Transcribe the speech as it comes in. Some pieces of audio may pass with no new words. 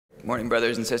Good morning,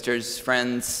 brothers and sisters,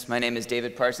 friends. My name is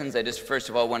David Parsons. I just first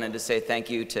of all wanted to say thank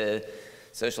you to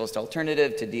Socialist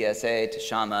Alternative, to DSA, to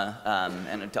Shama,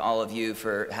 and to all of you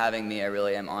for having me. I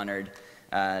really am honored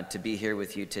to be here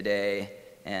with you today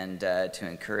and to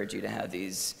encourage you to have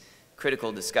these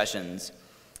critical discussions.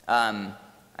 I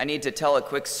need to tell a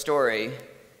quick story.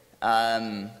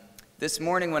 This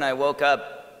morning when I woke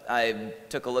up, I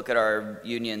took a look at our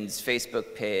union's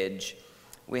Facebook page.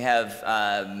 We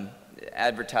have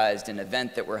advertised an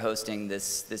event that we're hosting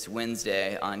this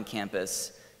Wednesday on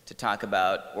campus to talk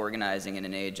about organizing in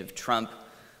an age of Trump.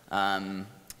 And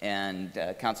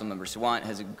Councilmember Sawant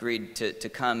has agreed to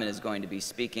come and is going to be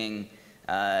speaking.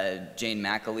 Jane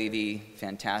McAlevey,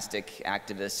 fantastic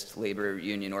activist, labor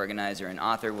union organizer and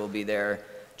author, will be there.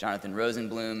 Jonathan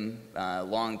Rosenblum,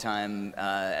 longtime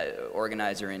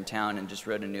organizer in town and just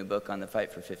wrote a new book on the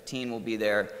Fight for 15, will be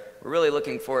there. We're really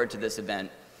looking forward to this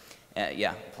event.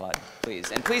 Yeah, applaud,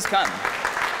 please. And please come.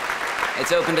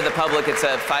 It's open to the public. It's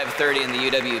at 5:30 in the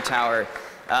UW Tower.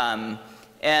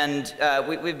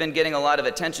 We've been getting a lot of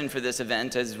attention for this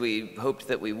event, as we hoped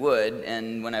that we would.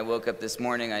 And when I woke up this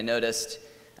morning, I noticed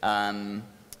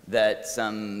that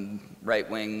some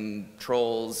right-wing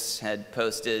trolls had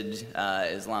posted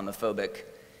Islamophobic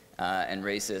and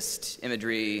racist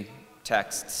imagery,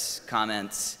 texts,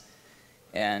 comments,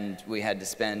 and we had to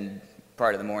spend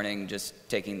part of the morning just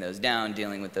taking those down,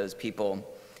 dealing with those people.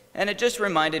 And it just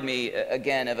reminded me,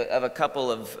 again, of a couple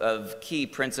of key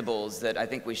principles that I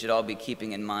think we should all be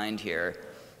keeping in mind here.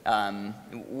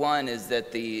 One is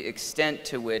that the extent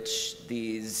to which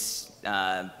these,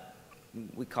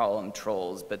 we call them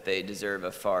trolls, but they deserve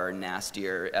a far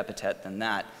nastier epithet than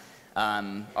that,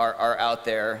 are out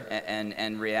there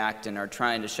and react and are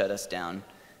trying to shut us down.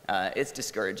 It's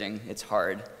discouraging, it's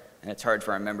hard. And it's hard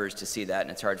for our members to see that,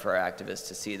 and it's hard for our activists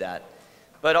to see that.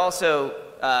 But also,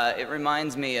 it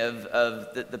reminds me of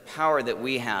the power that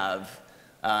we have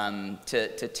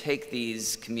to take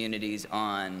these communities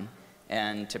on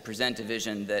and to present a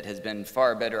vision that has been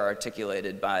far better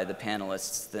articulated by the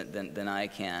panelists than I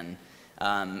can.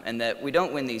 And that we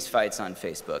don't win these fights on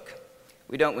Facebook.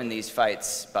 We don't win these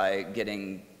fights by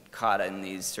getting caught in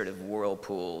these sort of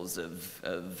whirlpools of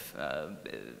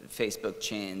Facebook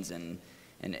chains and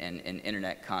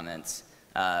internet comments.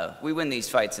 We win these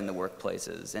fights in the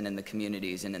workplaces and in the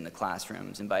communities and in the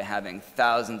classrooms, and by having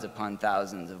thousands upon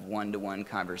thousands of one-to-one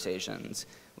conversations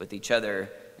with each other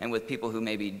and with people who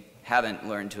maybe haven't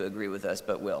learned to agree with us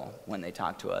but will when they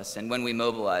talk to us, and when we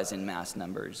mobilize in mass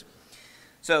numbers.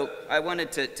 So I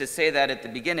wanted to say that at the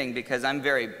beginning because I'm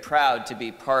very proud to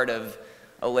be part of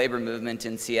a labor movement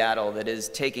in Seattle that is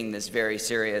taking this very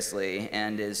seriously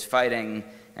and is fighting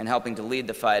and helping to lead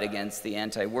the fight against the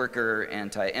anti-worker,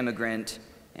 anti-immigrant,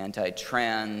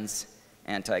 anti-trans,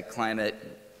 anti-climate,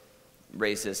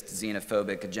 racist,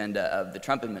 xenophobic agenda of the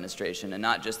Trump administration, and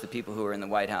not just the people who are in the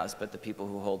White House, but the people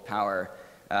who hold power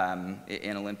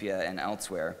in Olympia and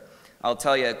elsewhere. I'll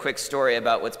tell you a quick story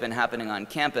about what's been happening on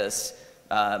campus.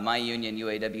 My union,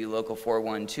 UAW Local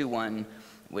 4121,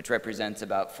 which represents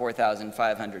about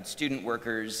 4,500 student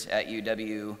workers at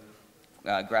UW,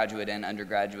 graduate and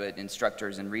undergraduate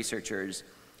instructors and researchers,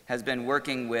 has been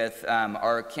working with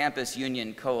our campus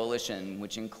union coalition,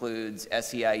 which includes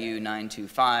SEIU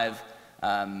 925,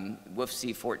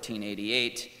 WFC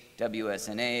 1488,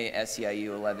 WSNA,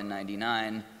 SEIU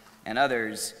 1199, and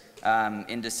others.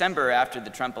 In December, after the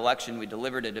Trump election, we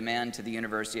delivered a demand to the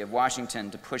University of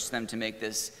Washington to push them to make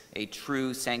this a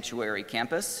true sanctuary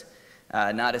campus,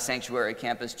 not a sanctuary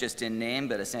campus just in name,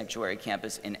 but a sanctuary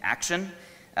campus in action.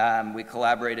 We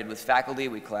collaborated with faculty,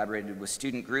 we collaborated with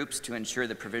student groups to ensure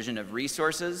the provision of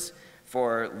resources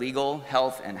for legal,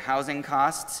 health, and housing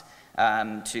costs,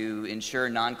 to ensure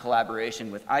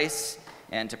non-collaboration with ICE,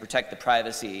 and to protect the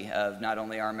privacy of not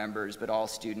only our members, but all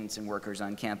students and workers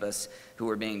on campus who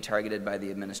were being targeted by the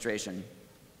administration.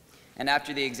 And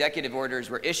after the executive orders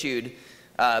were issued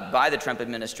by the Trump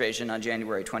administration on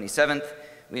January 27th,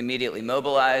 we immediately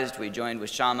mobilized. We joined with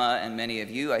Shama and many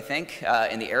of you, I think,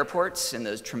 in the airports, in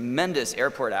those tremendous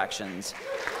airport actions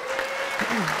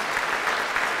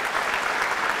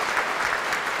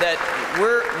that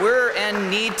we're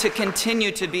and need to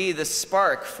continue to be the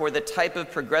spark for the type of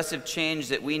progressive change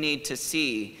that we need to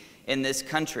see in this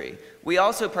country. We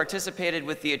also participated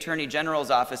with the Attorney General's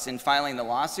office in filing the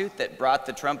lawsuit that brought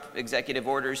the Trump executive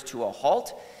orders to a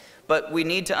halt, but we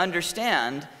need to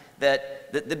understand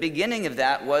that the beginning of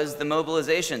that was the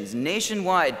mobilizations.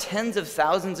 Nationwide, tens of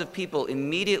thousands of people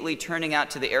immediately turning out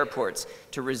to the airports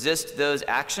to resist those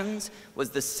actions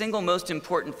was the single most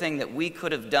important thing that we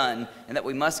could have done and that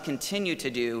we must continue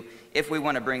to do if we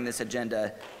want to bring this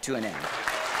agenda to an end.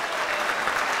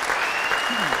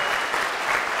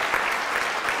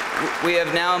 We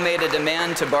have now made a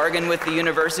demand to bargain with the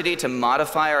university to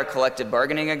modify our collective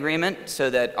bargaining agreement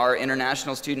so that our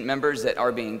international student members that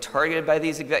are being targeted by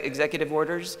these executive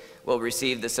orders will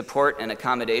receive the support and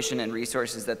accommodation and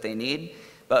resources that they need.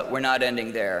 But we're not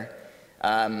ending there.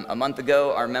 A month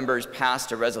ago, our members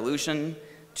passed a resolution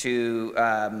to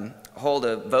hold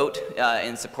a vote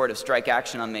in support of strike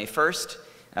action on May 1st.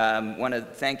 Want to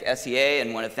thank SEA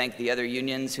and want to thank the other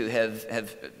unions who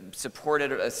have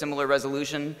supported a similar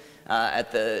resolution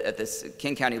at this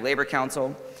King County Labor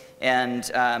Council. And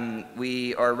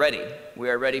we are ready. We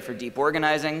are ready for deep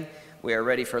organizing. We are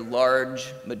ready for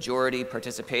large majority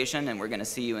participation, and we're going to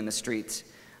see you in the streets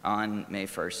on May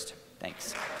 1st.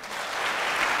 Thanks.